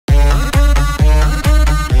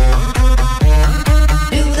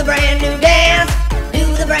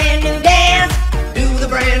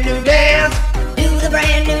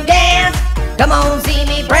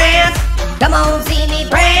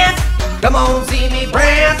Come on, see me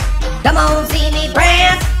prance. Come on, see me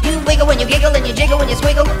prance. You wiggle when you giggle and you jiggle when you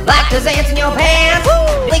swiggle, like there's ants in your pants.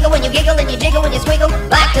 Wiggle when you giggle and you jiggle when you swiggle,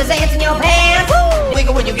 like there's ants in your pants.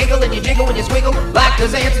 Wiggle when you giggle and you jiggle when you swiggle, like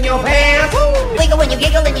there's ants in your pants. Wiggle when you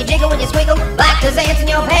giggle and you jiggle when you swiggle, like there's ants in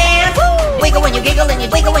your pants. Wiggle when you giggle and you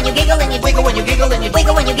wiggle when you giggle and you Wiggle when you giggle and you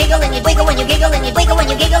wiggle when you giggle and you wiggle when you giggle and you wiggle when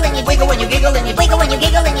you giggle and you wiggle when you giggle and you wiggle when you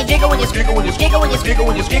giggle and you jiggle when you jiggle when you jiggle when you jiggle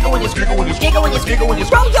when you jiggle when you jiggle when you jiggle when you jiggle when you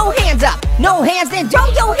throw your hands up. No hands, then throw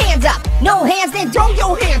your hands up. No hands, then throw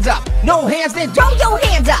your hands up. No hands, then throw your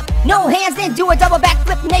hands up. No hands, then do a double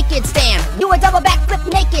backflip naked stand. Do a double backflip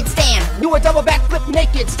naked stand. do a double backflip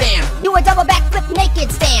naked stand. Do a double backflip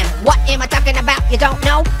naked stand. What am I talking about? You don't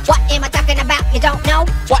know. What am I talking about? You don't know.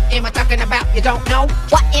 What am I talking about? You don't know.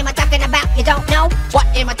 What am I talking about? You don't know. What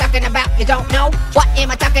am I talking about? You don't know. What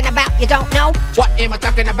am I talking about? You don't know. What am I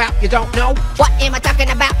talking about? You don't know. What am I talking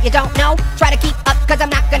about? You don't know. Try to keep up, cause I'm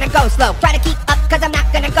not gonna go slow. Try to keep up, cause I'm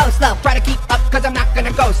not gonna go slow. Try to keep up, cause I'm not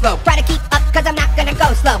gonna go slow. Try to keep up, cause I'm not gonna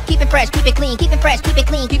go slow. Keep it fresh, keep it clean, keep it fresh, keep it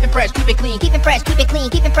clean, Keep it fresh, keep it clean. keep it fresh, keep it clean,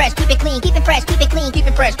 keep it fresh, keep it clean, keep it fresh, keep it clean, Keep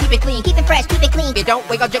it fresh, keep it clean. keep it fresh, keep it clean. You don't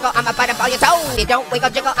wiggle jiggle, I'ma bite up all your toes. You don't wiggle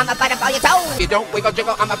jiggle, I'ma bite up all your toes. You don't wiggle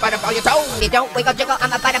jiggle, I'ma bite up all your toes. You don't wiggle jiggle,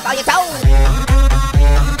 I'ma bite up all your toes.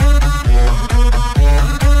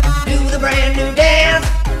 Do the brand new dance.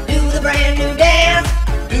 Do the brand new dance.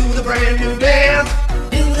 Do the brand new dance.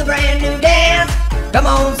 Do the brand new dance. Come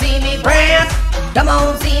on, see me prance. Come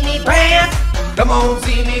on, see me prance. Come on,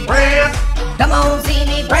 see me prance. Come on, see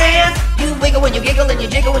me prance. You wiggle when you giggle and you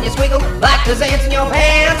jiggle when you swiggle, like there's ants in your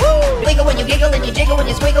pants. Wiggle when you giggle and you jiggle when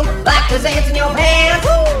you swiggle, like there's ants in your pants.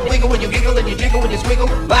 Wiggle when you giggle and you jiggle when you swiggle,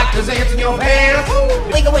 like there's ants in your pants.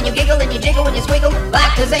 Wiggle when you giggle and you jiggle when you swiggle,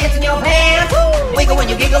 like there's ants in your pants. Wiggle when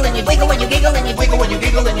you giggle and you Wiggle when you giggle and you wiggle when you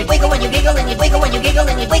giggle and you wiggle when you giggle and you wiggle when you giggle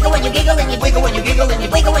and you wiggle when you giggle and you wiggle when you giggle and you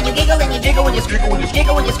wiggle when you giggle and you jiggle when you jiggle when you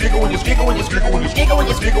jiggle when you jiggle when you jiggle when you jiggle when you jiggle when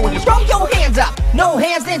you jiggle when you throw your hands up. No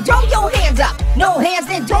hands, then throw your hands up. No hands,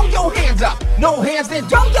 then throw your hands up. No hands, then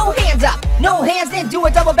throw your hands up. No hands, then do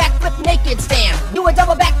a double backflip naked stand. Do a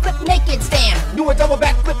double backflip naked stand. do a double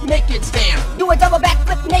backflip naked stand. Do a double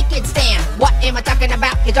backflip naked stand. What am I talking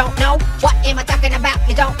about? You don't know. What am I talking about?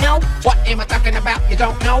 You don't know. What am I talking about? You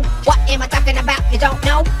don't know. What am I talking about? You don't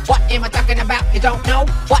know. What am I talking about? You don't know.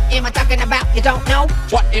 What am I talking about? You don't know.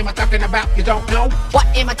 What am I talking about? You don't know. What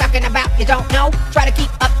am I talking about? You don't know. Try to keep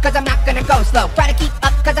up, cause I'm not gonna go slow. Try to keep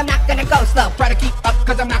up, cause I'm not gonna go slow. Try to keep up,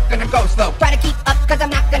 cause I'm not gonna go slow. Try to keep up, cause I'm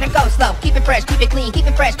not gonna go slow. Keep it fresh, keep it clean, keep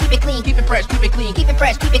it fresh, keep it clean, Keep it fresh, keep it clean. keep it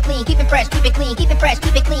fresh, keep it clean, keep it fresh, keep it clean, keep it fresh,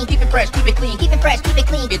 keep it clean, Keep it fresh, keep it clean. keep it fresh, keep it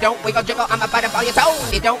clean. You don't wiggle jiggle, I'ma bite up all your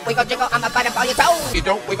toes. You don't wiggle jiggle, I'ma bite up all your toes. You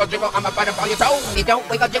don't wiggle jiggle, I'ma bite up all your toes. You don't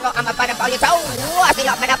wiggle jiggle, I'ma bite up all your toes. Wash it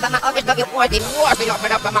up and up, and my office don't get worthy. Wash it up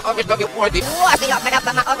and up, and my office don't get worthy. Wash it up and up,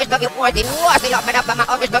 and my office don't get worthy. Wash it up and up, and my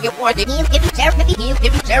office don't get worthy. Heels, give you sheriff, maybe heels,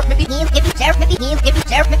 give you sheriff, maybe heels, give you sheriff, maybe heels, give you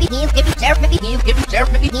sheriff, maybe heels, give you sheriff, maybe heels, Give you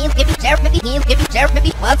sheriff, maybe heels, give you sheriff, maybe heels, give you sheriff,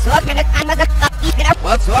 maybe. What's up, minute? I'm a eat it up.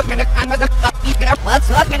 what's up, minute? I'm a eat it up. What's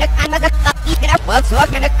up, minute? I'm a eat it up. What's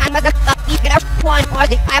up, minute? I'm a Eat it up. One more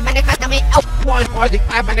the 5 minute cut me out. one more the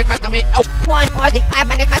 5 minute cut me out. One more the 5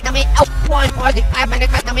 minute cut me out. One more the 5 minute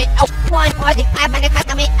cut me out. One more the 5 minute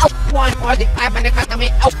cut me out. One more the 5 minute cut me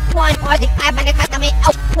out. One more the 5 minute cut me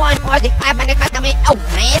out. One more the 5 minute cut me out.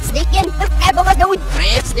 Man sneaking, I was doing.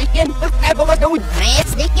 Man sneaking, I was doing. Man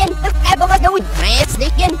sneaking, I was doing. Man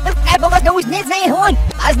sneaking, I was doing. Net zijn hoorn.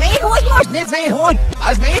 Als nee hoor je Net zijn hoorn.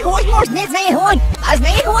 Als nee hoor je net zijn hoorn. Als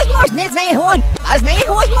nee hoor je net zijn hoorn. Als nee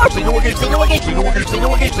hoor je Say no again, say no again, say no again, say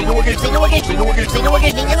no again, say no again, say no again, say no again, say no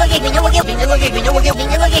again. Vinho again, vinho again, vinho again, vinho again,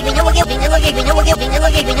 vinho again, vinho again, vinho again, vinho again, vinho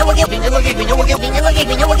again, vinho again, vinho again, vinho again, vinho again,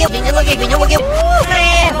 vinho again, vinho again, vinho again.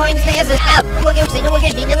 Point stands out. Look at vinho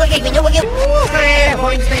again, vinho again, vinho again.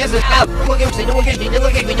 Point stands out. Look at say no again, vinho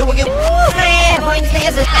again, vinho again. Point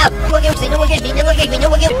stands out. Look at vinho again, vinho again,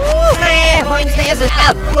 vinho again. Point stands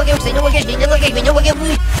out. Look at vinho again, vinho again, vinho again.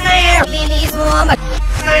 Lily's woman.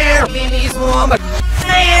 Lily's woman.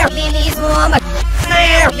 Lily's woman.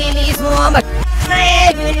 Lily's woman.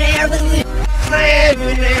 Millionaire with me.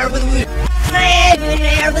 Millionaire with me.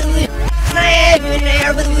 Millionaire with me.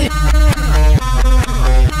 Millionaire with me.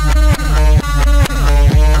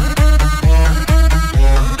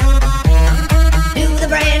 Do the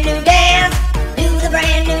brand new dance. Do the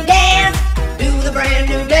brand new dance. Do the brand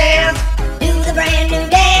new dance. Do the brand new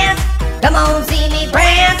dance. Come on, see me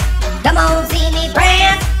prance. Come on, see me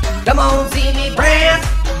prance. Come on, see me prance.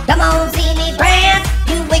 Come on, see me prance.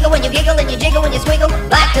 You wiggle when you giggle and you jiggle when you swiggle,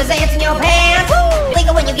 like there's ants in your pants.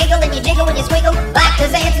 Wiggle when you giggle and you jiggle when you swiggle, like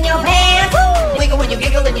there's ants in your pants. Wiggle when you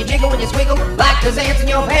giggle and you jiggle when you swiggle, like there's ants in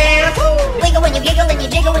your pants. Wiggle when you giggle and you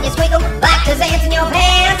jiggle when you swiggle,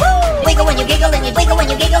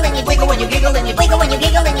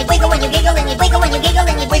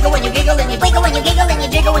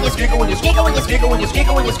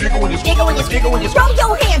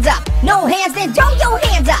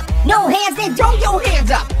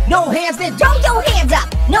 No hands, then throw your hands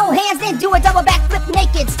up. No hands, then do a double backflip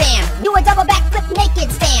naked stand. Do a double backflip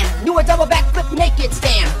naked stand. Do a double backflip naked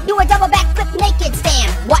stand. Do a double backflip naked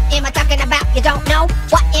stand. What am I talking about? You don't know?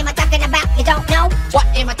 What am I talking about? You don't know? What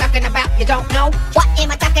am I talking about? You don't know? What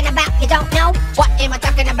am I talking about? You don't know? What am I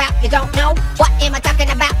talking about? You don't know? What am I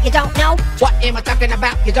talking about? You don't know? What am I talking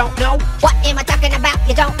about? You don't know? What am I talking about?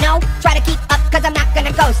 You don't know? Try to keep up, cause I'm not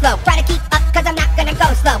gonna go slow. Try to keep up, cause I'm not gonna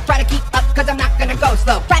go slow. Try to keep up, cause I'm not gonna go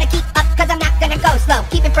slow. Try to keep up, cause I'm not gonna go slow.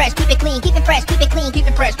 Keep it fresh, keep it clean, keep it fresh, keep it clean, keep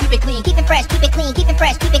it fresh, keep it clean, keep it fresh, keep it clean, keep it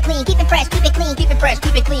fresh, keep it clean, keep it fresh, keep it clean, keep it fresh,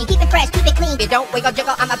 keep it clean, keep it fresh, keep it clean. If you don't wiggle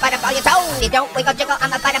jiggle, I'ma bite up all your toes. If you don't wiggle jiggle,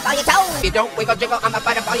 I'ma bite up all your toes. If you don't wiggle jiggle, I'ma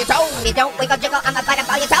bite up all your toes. If you don't wiggle jiggle, I'ma bite up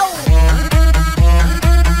all your toes.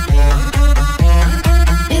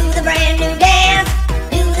 Do the brand new dance.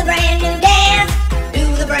 Do the brand new dance.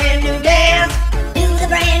 Do the brand new dance. Do the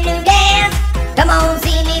brand new dance. Come on,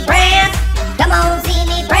 see me prance. Come on, see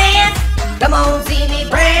me prance. Come on, see me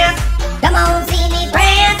prance. Come on, see me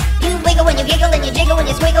prance. You wiggle when you giggle and you jiggle when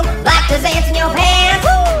you swiggle, like there's ants in your pants.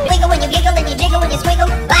 Wiggle when you giggle and you jiggle when you swiggle,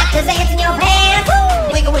 like there's ants in your pants.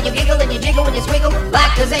 Wiggle when you giggle and you jiggle when you swiggle,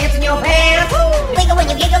 like there's ants in your pants. Wiggle when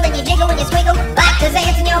you giggle and you jiggle when you swiggle, like there's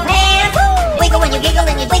ants in your pants. Wiggle when you giggle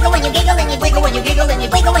and you wiggle when you giggle and you wiggle when you giggle and you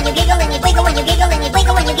wiggle when you giggle and you wiggle when you giggle and you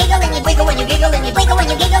wiggle when you giggle and you wiggle when you giggle and you wiggle when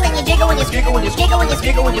you giggle and you jiggle when you jiggle when you jiggle when you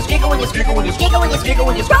jiggle when you jiggle when you jiggle when you jiggle when you jiggle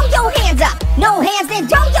when you throw your hands up. No hands, then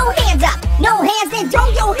throw your hands up. No hands, then throw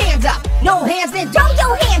your hands up. No hands, then throw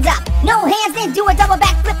your hands up. No hands, then do a double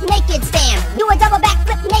backflip naked stand. Do a double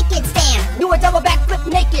backflip naked stand. Do a double backflip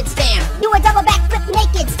naked stand. Do a double backflip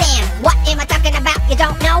naked stand. What am I talking about? You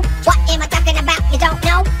don't know? What am I talking about? You don't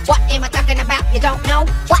know? What am I talking about? You don't know?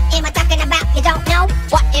 What am I talking about? You don't know?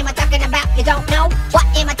 What am I talking about? You don't know? What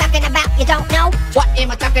am I talking about? You don't know? What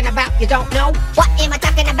am I talking about? You don't know? What am I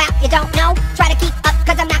talking about? You don't know? Try to keep up,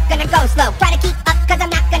 cause I'm not gonna go slow. Try to keep up, cause I'm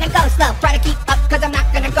not gonna go slow. Try to keep up, cause I'm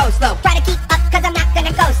not gonna go slow. Try to keep up, cause I'm not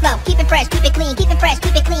gonna go slow. Keep it fresh, keep it clean, keep it fresh,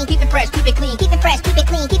 keep it clean, keep it fresh, keep it clean, keep it fresh, keep it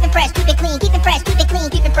clean, keep it fresh, keep it clean, keep it fresh, keep it clean,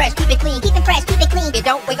 keep it fresh, keep it clean, keep it fresh, keep it clean. If you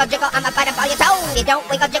don't wiggle jiggle, I'ma bite up all your toes. If you don't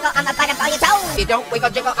wiggle jiggle, I'ma bite up all your toes. If you don't wiggle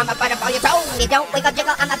jiggle, I'ma bite up all your toes. If you don't wiggle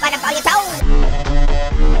jiggle, I'ma bite up all your toes.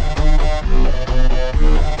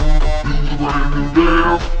 Do the brand new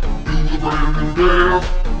dance. Do the brand new dance.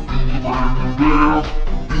 Do the brand new dance.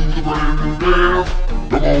 Do the brand new dance.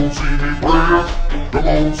 Come on, see me prance. Come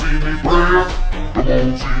on, see me prance. Come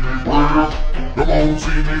on, see me prance. Come on,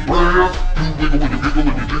 see me prance. You wiggle when you giggle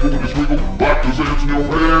and you jiggle when you swiggle, like there's ants in your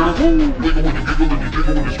pants. Wiggle when you giggle and you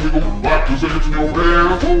jiggle when you swiggle, like there's ants in your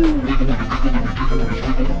pants. Wiggle when you giggle and you jiggle when you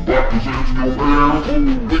swiggle, like there's ants in your pants. Wiggle when you giggle and you jiggle when you swiggle, like there's ants in your pants. Wiggle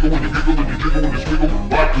when you giggle and you wiggle when you giggle and you wiggle when you giggle and you wiggle when you giggle and you wiggle when you giggle and you wiggle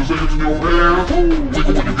when you giggle and you wiggle when you giggle and you wiggle when you giggle and you jiggle when you swiggle when you jiggle when you swiggle when you jiggle when you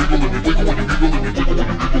swiggle when you jiggle when you swiggle when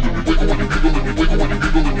you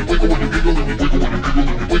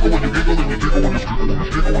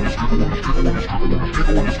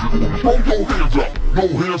throw your hands up. No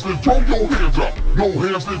hands, then throw your hands up. No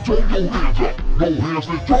hands, then throw your hands up. No hands,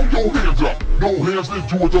 then throw your hands up. No hands, then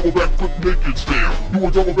do a double backflip naked stand. Do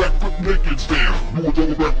a double backflip naked stand. Do a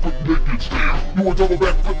double backflip naked stand. Do a double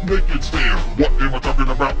backflip naked stand. What am I talking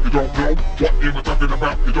about? You don't know. What am I talking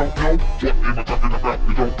about? You don't know. What am I talking about?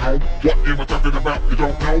 You don't know. What am I talking about? You don't know.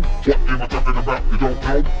 What am I talking about? You don't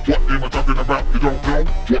know. What am I talking about? You don't know. What am I talking about? You don't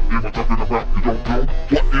know.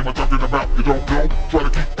 What am I talking about? You don't know. Try to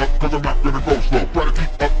keep up, cause I'm not gonna go slow. Try to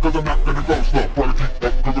keep up, cause I'm not gonna go slow. Try to keep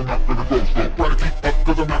up, cause I'm not gonna go slow. Try to keep up,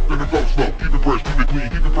 cause I'm not gonna go slow. Keep it fresh, keep it clean,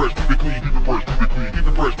 keep it fresh, keep it clean, keep it fresh, keep it clean, keep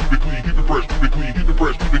it fresh, keep it clean, keep it fresh, keep it clean, keep it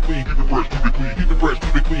fresh, keep it clean, keep it fresh, keep it clean, keep it fresh,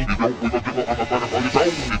 keep it clean. You don't wiggle jiggle, I'ma bite up all your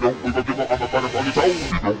toes. You don't wiggle jiggle, I'ma bite up all your toes.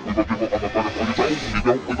 You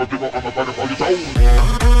don't wiggle jiggle, I'ma bite up all your toes. You don't wiggle jiggle, I'ma bite up all your toes.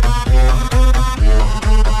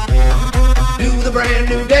 Do the brand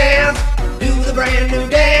new dance. Do the brand new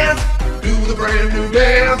dance. Do the brand new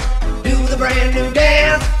dance. Do the brand new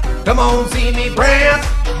dance. Come on, see me prance.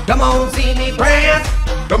 Come on, see me prance.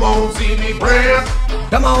 Come on, see me prance.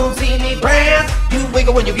 Come on, see me prance. You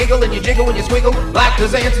wiggle when you giggle and you jiggle when you swiggle, like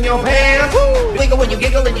there's ants in your pants. Wiggle when you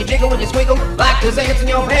giggle and you jiggle when you swiggle, like there's ants in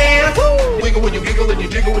your pants. Wiggle when you giggle and you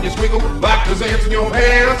jiggle when you swiggle, like there's ants in your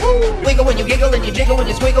pants. Wiggle when you giggle and you jiggle when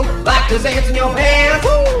you swiggle, like there's ants in your pants.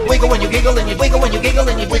 Wiggle when you giggle and you wiggle when you giggle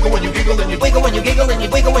and you wiggle when you giggle and you wiggle when you giggle and you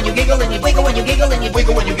wiggle when you giggle jiggle and you wiggle when you giggle and you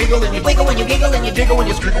wiggle when you giggle and you wiggle when you giggle and you jiggle when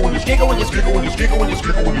you jiggle when you jiggle when you jiggle when you jiggle when you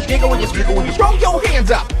jiggle when you jiggle when you jiggle when you throw your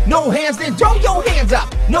hands up. No hands, then throw your hands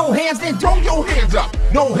up. No hands, then throw your hands up.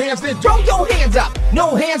 No hands, then throw your hands up.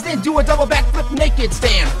 No hands, then do a double backflip naked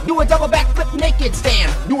stand. Do a double backflip naked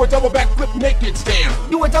stand. Do a double backflip naked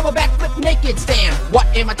stand. Do a double backflip naked stand. What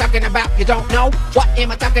am I talking about? You don't know. What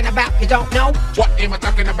am I talking about? You don't know. What am I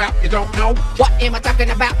talking about? You don't know. What am I talking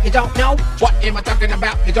about? You don't know. What am I talking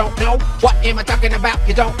about? You don't know. What am I talking about?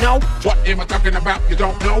 You don't know. What am I talking about? You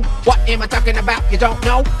don't know. What am I talking about? You don't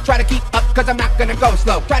know. Try to keep up, cause I'm not gonna go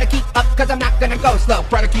slow. Try to keep up, cause I'm not gonna go slow.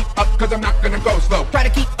 Try to keep up, cause I'm not gonna go slow. Try to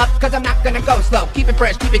keep up, cause I'm not gonna go slow. Keep it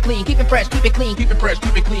fresh, keep it clean, keep it fresh, keep it clean, Keep it fresh,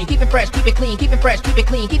 keep it clean. keep it fresh, keep it clean, keep it fresh, keep it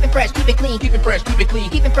clean, keep it fresh, keep it clean, Keep it fresh, keep it clean.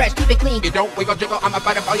 keep it fresh, keep it clean. You don't wiggle jiggle, I'ma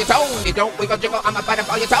bite up all your toes. You don't wiggle jiggle, I'ma bite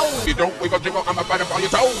up all your toes. You don't wiggle jiggle, I'ma bite up all your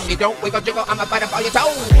toes. You don't wiggle jiggle, I'ma bite up all your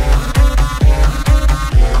toes.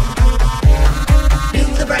 Do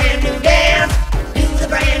the brand new dance. Do the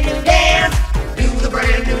brand new dance. Do the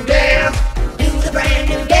brand new dance. Do the brand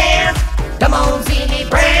new dance. Come on, see me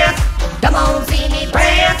prance. Come on, see me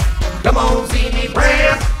prance. Come on, see me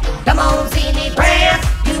prance. Come on, see me prance.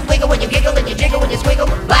 You wiggle when you giggle and you jiggle when you squiggle.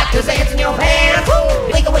 Like there's ants in your pants.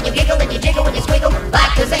 Wiggle when you giggle and you jiggle when you squiggle.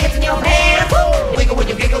 Like there's ants in your pants. Wiggle when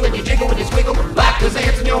you giggle and you jiggle when you squiggle. Like there's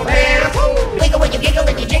ants in your pants. Wiggle when you giggle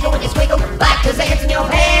and you jiggle when you squiggle. Like there's ants in your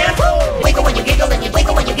pants. Wiggle when you giggle and you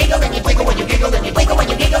wiggle when you giggle and you wiggle when you giggle and you wiggle when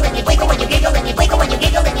you giggle and you wiggle when you giggle and you wiggle when you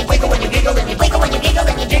giggle and you wiggle when you giggle and you wiggle when you giggle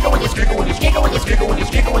and you jiggle when you Jiggle when you jiggle when you jiggle when you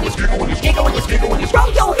jiggle when you jiggle when you jiggle when you jiggle when you throw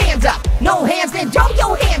your hands up. No hands, then throw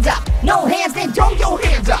your hands up. No hands, then throw your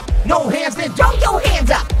hands up. No hands, then throw your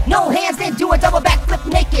hands up. No hands, then do a double backflip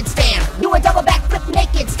naked stand. Do a double backflip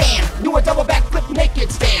naked stand. Do a double backflip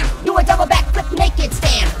naked stand. Do a double backflip naked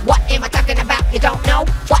stand. What am I talking about? You don't know.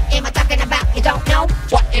 What am I talking about? You don't know.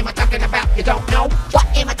 What am I talking about? You don't know. What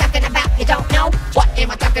am I talking about? You don't know. What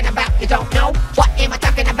am I talking about? You don't know. What am I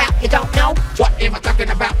talking about? You don't know. What am I talking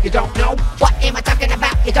about? You don't know. What am I talking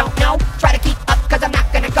about? You don't know. Try to keep up, cause I'm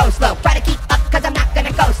not gonna go slow. Try to keep up, cause I'm not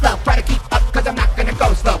gonna go slow. Try to keep up, cause I'm not gonna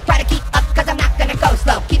go slow. Try to keep up, cause I'm not gonna go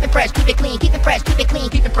slow. Keep it fresh, keep it clean, keep it fresh, keep it clean,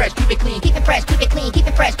 Keep it fresh, keep it clean. keep it fresh, keep it clean, keep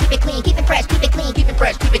it fresh, keep it clean, keep it fresh, keep it clean, Keep it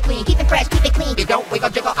fresh, keep it clean. keep it fresh, keep it clean. You don't wiggle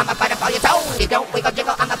jiggle, I'ma bite up all your toes. You don't wiggle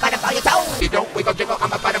jiggle, I'ma bite up all your toes. You don't wiggle jiggle,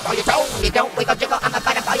 I'ma bite up all your toes. You don't wiggle jiggle, I'ma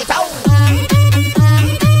bite up all your toes.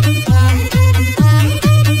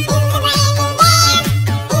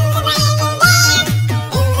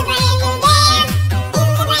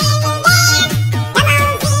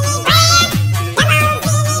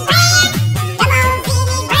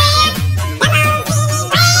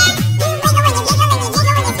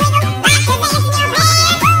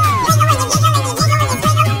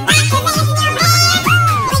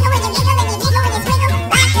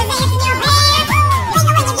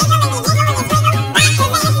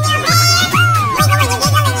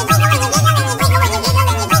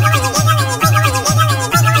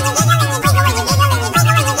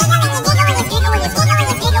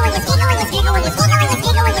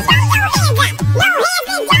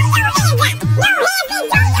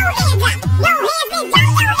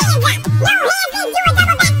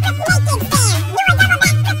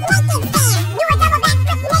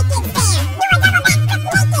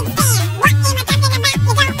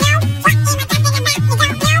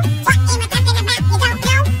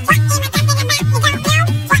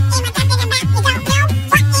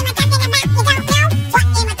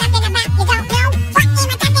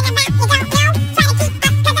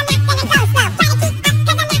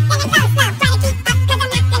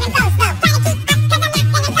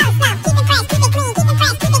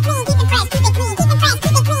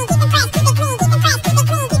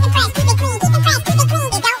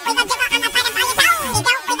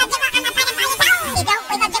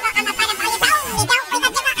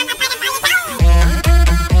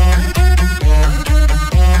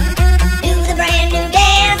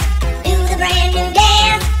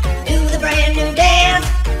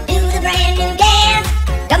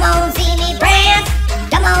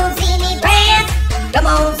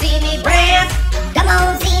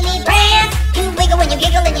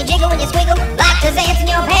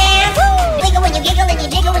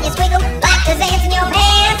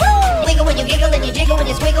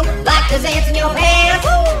 There's ants in your pants.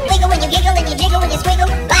 Wiggle when you giggle and you jiggle when you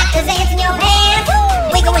squiggle. Like there's ants in your pants.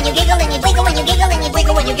 Wiggle when you giggle and you wiggle when you giggle and you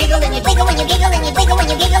wiggle when you giggle and you wiggle when you giggle and you wiggle when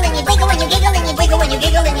you giggle and you wiggle when you giggle and you wiggle when you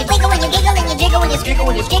giggle and you wiggle when you giggle and you jiggle when you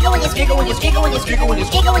jiggle when you jiggle when you jiggle when you jiggle when you jiggle when you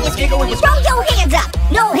jiggle when you jiggle when you throw your hands up.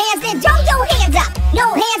 No hands, then throw your hands up.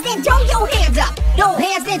 No hands, then throw your hands up. No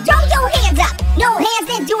hands, then throw your hands up. No hands,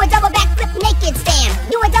 then do a double backflip naked stand.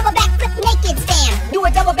 Do a double back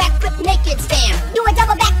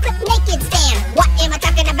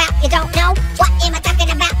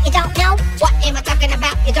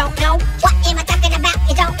know? What am I talking about?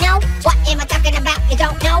 You don't know? What am I talking about? You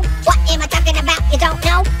don't know? What am I talking about? You don't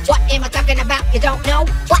know? What am I talking about? You don't know?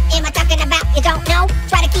 What am I talking about? You don't know?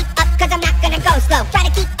 Try to keep up, cause I'm not gonna go slow. Try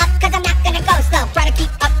to keep up, cause I'm not gonna go slow. Try to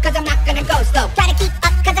keep up, cause I'm not gonna go slow. Try to keep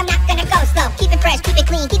up, cause I'm not gonna go slow. Keep it fresh, keep it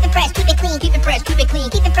clean, keep it fresh, keep it clean, keep it fresh, keep it clean,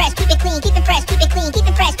 keep it fresh, keep it clean, keep it fresh, keep it clean, keep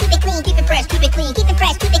it fresh, keep it clean, keep it fresh, keep it clean, keep it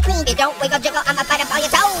fresh, keep it clean. You don't wiggle jiggle, I'ma bite up all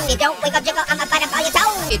your toes. You don't wiggle jiggle, I'ma bite up all your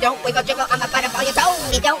toes. You don't wiggle jiggle, I'ma bite up all your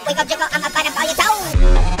toes. You don't wiggle jiggle, I'ma bite up all your toes.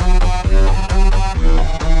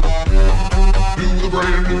 Do the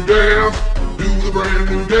brand new dance. Do the brand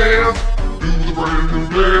new dance. Do the brand new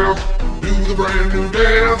dance. Do the brand new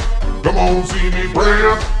dance. Come on, see me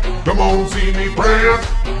prance. Come on, see me prance.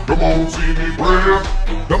 Come on, see me prance.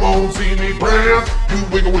 Come on, see me prance. You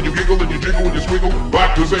wiggle when you giggle and you jiggle when you squiggle.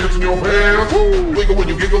 Black to ants in your pants. Wiggle when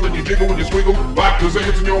you giggle and you jiggle when you squiggle. Black to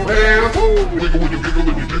ants in your pants. Wiggle when you giggle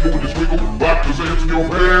and you jiggle when you squiggle. Black to ants in your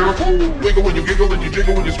pants. Wiggle when you giggle and you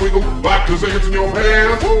jiggle when you squiggle. Black to ants in your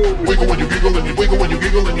pants. Wiggle when you giggle and you wiggle when you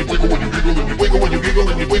giggle and you wiggle when you giggle and you wiggle when you giggle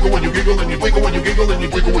and you wiggle when you giggle and you wiggle when you giggle and you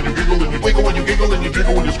wiggle when you giggle and you wiggle when you giggle and you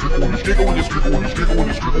jiggle when you squiggle. Jiggle when you squiggle, when you squiggle, when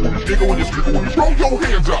you squiggle, when you squiggle, when you squiggle, when you throw your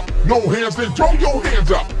hands up. No hands, then throw your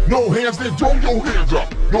hands up. No hands, then throw your hands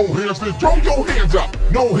up. No hands, then throw your hands up.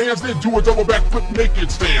 No hands, then do a double backflip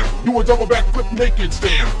naked stand. Do a double backflip naked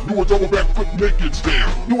stand. Do a double backflip naked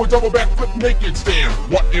stand. Do a double backflip naked stand.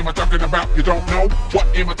 What am I talking about? You don't know. What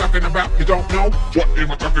am I talking about? You don't know. What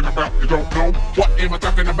am I talking about? You don't know. What am I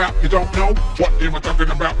talking about? You don't know. What am I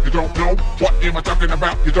talking about? You don't know. What am I talking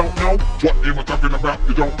about? You don't know. What am I talking about?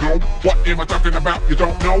 You don't know. What am I talking about? You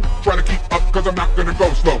don't know. Try to keep up, cause I'm not gonna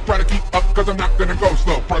go slow. Try to keep up, cause I'm not gonna go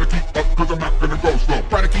slow. Try to keep up, cause I'm not gonna go slow.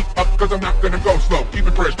 Try to keep up, cause I'm not gonna go slow. Keep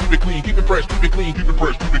it fresh, keep it clean, keep it fresh, keep it clean, keep it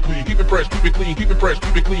fresh, keep it clean, keep it fresh, keep it clean, keep it fresh,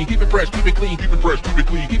 keep it clean, keep it fresh, keep it clean, keep it fresh, keep it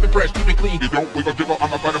clean, keep it fresh, keep it clean. You don't wiggle jiggle,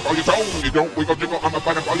 I'ma bite up all your toes. You don't wiggle jiggle, I'ma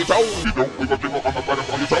bite up all your toes. You don't wiggle jiggle, I'ma bite up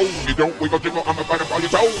all your toes. You don't wiggle jiggle, I'ma bite up all your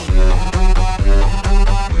toes.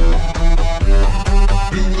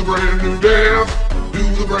 Do the brand new dance. Do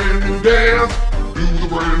the brand new dance. Do the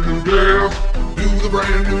brand new dance. Do the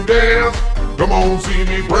brand new dance. Come on, see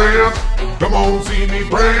me prance. Come on, see me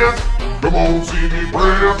prance. Come on, see me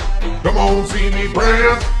prance. Come on, see me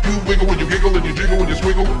prance. You wiggle when you giggle and you jiggle when you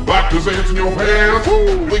squiggle. Black to ants in your pants.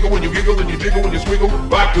 Wiggle when you giggle and you jiggle when you squiggle.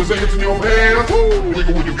 Black to ants in your pants.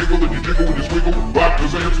 Wiggle when you giggle and you jiggle when you squiggle. Black to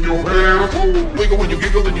ants in your pants. Wiggle when you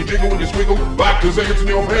giggle and you jiggle when you squiggle. Black to ants in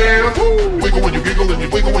your pants. Wiggle when you giggle and you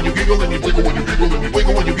wiggle when you giggle and you wiggle when you giggle and you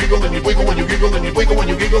wiggle when you giggle and you wiggle when you giggle and you wiggle when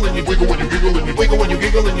you giggle and you wiggle when you giggle and you wiggle when you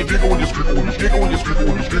giggle and you jiggle when you squiggle when you jiggle when you squiggle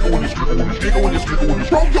when you jiggle when you squiggle when you jiggle when you squiggle when you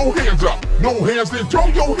throw your hands up. No hands, then throw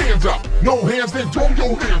your hands up. No hands, then throw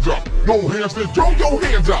your hands up. No hands, then throw your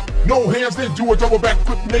hands up. No hands, then do a double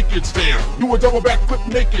backflip naked stand. Do a double backflip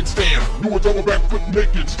naked stand. Do a double backflip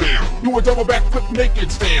naked stand. Do a double backflip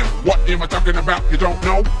naked stand. What am I talking about? You don't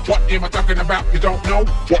know. What am I talking about? You don't know.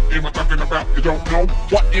 What am I talking about? You don't know.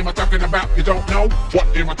 What am I talking about? You don't know.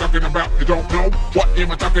 What am I talking about? You don't know. What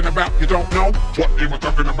am I talking about? You don't know. What am I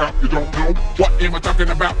talking about? You don't know. What am I talking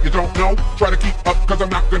about? You don't know. Try to keep up, cause I'm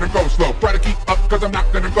not gonna go slow. Try to keep up, cause I'm not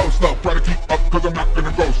gonna go slow. Try to keep up, cause I'm not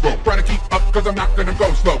gonna go slow. Try to keep up, cause I'm not gonna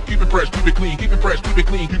go slow. Keep it fresh, keep it clean, keep it fresh, keep it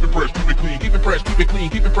clean, keep it fresh, keep it clean, keep it fresh, keep it clean,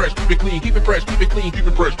 keep it fresh, keep it clean, keep it fresh, keep it clean, keep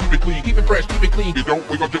it fresh, keep it clean, keep it fresh, keep it clean. You don't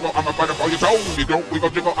wiggle jiggle, I'ma bite up all your toes. You don't wiggle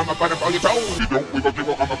jiggle, I'ma bite up all your toes. You don't wiggle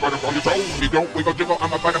jiggle, I'ma bite up all your toes. You don't wiggle jiggle,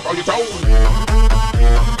 I'ma bite up all your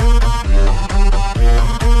toes.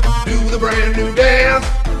 Do the brand new dance.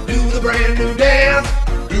 Do the brand new dance.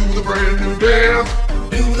 Do the brand new dance.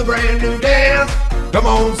 Do the brand new dance. Come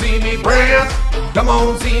on, see me prance. Come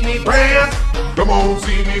on, see me prance. Come on,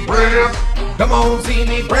 see me prance. Come on, see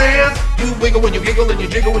me prance. You wiggle when you giggle and you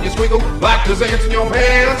jiggle when you squiggle. Black to ants in your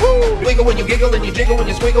pants. Wiggle when you giggle and you jiggle when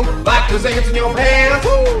you squiggle. Black to ants in your pants.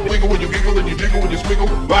 Wiggle when you giggle and you jiggle when you squiggle.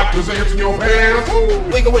 Black to ants in your pants.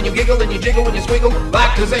 Wiggle when you giggle and you jiggle when you squiggle.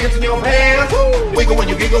 Black to ants in your pants. Wiggle when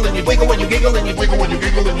you giggle and you wiggle when you giggle and you wiggle when you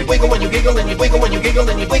giggle and you wiggle when you giggle and you wiggle when you giggle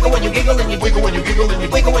and you wiggle when you giggle and you wiggle when you giggle and you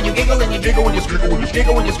wiggle when you giggle and you jiggle when you squiggle when you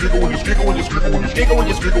jiggle when you squiggle when you jiggle when you squiggle when you jiggle when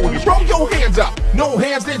you squiggle when you throw your hands up. No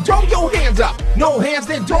hands, then throw your hands up. No hands,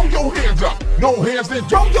 then throw your hands up. No hands, then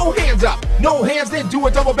throw your hands up. No hands, then do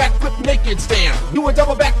a double backflip naked stand. Do a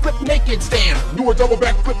double backflip naked stand. Do a double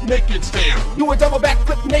backflip naked stand. Do a double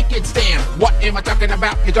backflip naked stand. What am I talking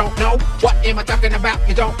about? You don't know. What am I talking about?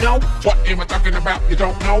 You don't know. What am I talking about? You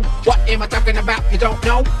don't know. What am I talking about? You don't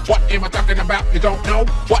know. What am I talking about? You don't know.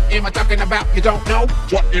 What am I talking about? You don't know.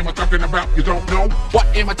 What am I I talking about? You don't know? What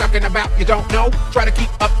am I talking about? You don't know? Try to keep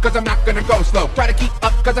up, cause I'm not gonna go slow. Try to keep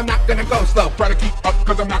up, cause I'm not gonna go slow. Try to keep up,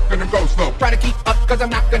 cause I'm not gonna go slow. Try to keep up, cause I'm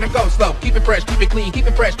not gonna go slow. Keep it fresh, keep it clean, keep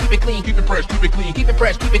it fresh, keep it clean, keep it fresh, keep it clean, keep it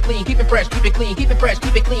fresh, keep it clean, keep it fresh, keep it clean, keep it fresh,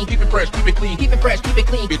 keep it clean, keep it fresh, keep it clean, keep it fresh, keep it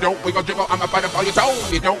clean. You don't wiggle jiggle, I'ma fight up all your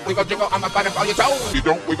toes. You don't wiggle jiggle, I'ma fight up all your toes. You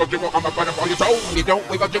don't wiggle jiggle, I'ma fight up all your toes. You don't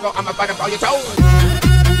wiggle jiggle, I'ma fight up all your toes.